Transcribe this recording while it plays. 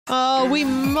Oh, we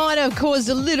might have caused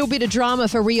a little bit of drama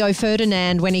for Rio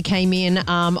Ferdinand when he came in.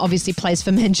 Obviously plays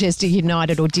for Manchester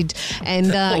United, or did. And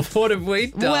what have we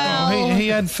done? Well, he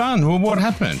had fun. Well, what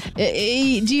happened?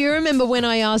 do you remember when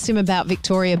I asked him about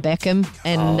Victoria Beckham?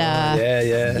 And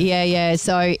yeah.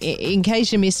 So in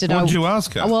case you missed it, What did you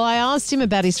ask her? Well, I asked him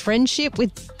about his friendship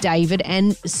with David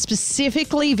and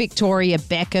specifically Victoria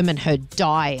Beckham and her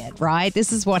diet. Right,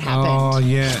 this is what happened. Oh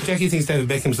yeah. Jackie thinks David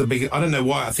Beckham's the biggest. I don't know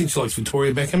why. I think she likes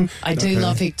Victoria Beckham. I do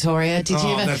love Victoria. Did you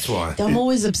ever? That's why. I'm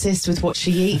always obsessed with what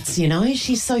she eats, you know?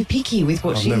 She's so picky with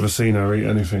what I've she never eats. seen her eat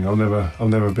anything. I've never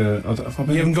been.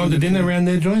 You haven't gone to dinner around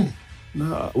there, John?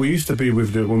 No, we used to be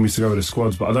when we used to go with the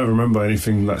squads, but I don't remember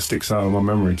anything that sticks out of my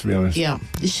memory, to be honest. Yeah.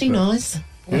 Is she nice?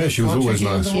 Yeah, she was always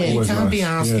nice. You Always can't nice. be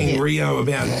asking Yeah. Rio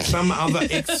about some other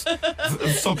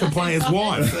ex-soccer player's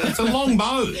wife. It's a long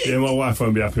bow. Yeah, my wife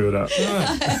won't be happy with that.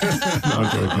 No, I'm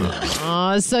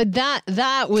joking. So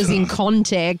that was in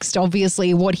context.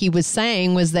 Obviously, what he was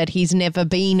saying was that he's never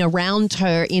been around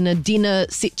her in a dinner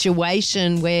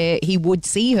situation where he would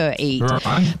see her eat.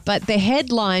 Right. But the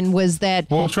headline was that...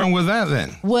 What's wrong with that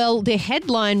then? Well, the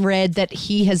headline read that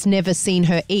he has never seen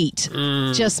her eat,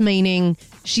 just meaning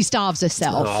she starves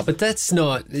herself. Oh, but that's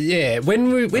not. Yeah,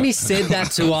 when he said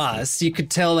that to us, you could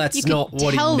tell that's not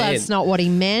what he meant. That's not what he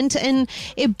meant, and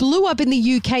it blew up in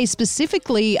the UK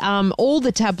specifically. All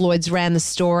the tabloids ran the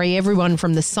story. Everyone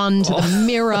from the Sun to the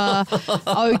Mirror,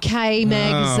 OK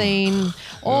magazine,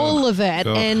 all of it,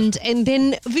 God. and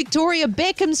then Victoria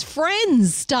Beckham's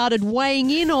friends started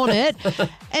weighing in on it,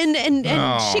 and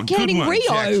shit-canning good one, Rio,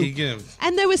 Jackie, good.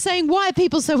 and they were saying, why are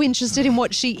people so interested in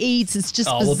what she eats? It's just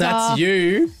bizarre. Well, that's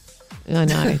you. I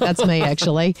know, that's me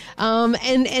actually. And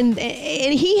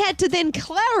he had to then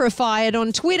clarify it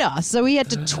on Twitter. So he had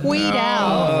to tweet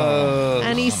out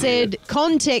and he said,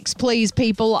 context please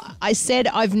people. I said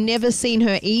I've never seen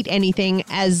her eat anything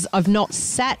as I've not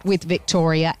sat with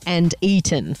Victoria and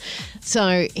eaten.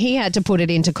 So he had to put it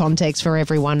into context for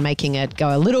everyone, making it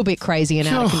go a little bit crazy and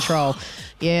out of control.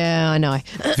 Yeah, I know.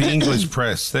 The English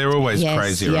press, they're always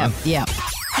crazy, right? Yeah.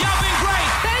 Y'all been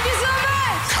great. Thank you so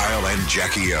much. Kyle and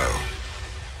Jackie O.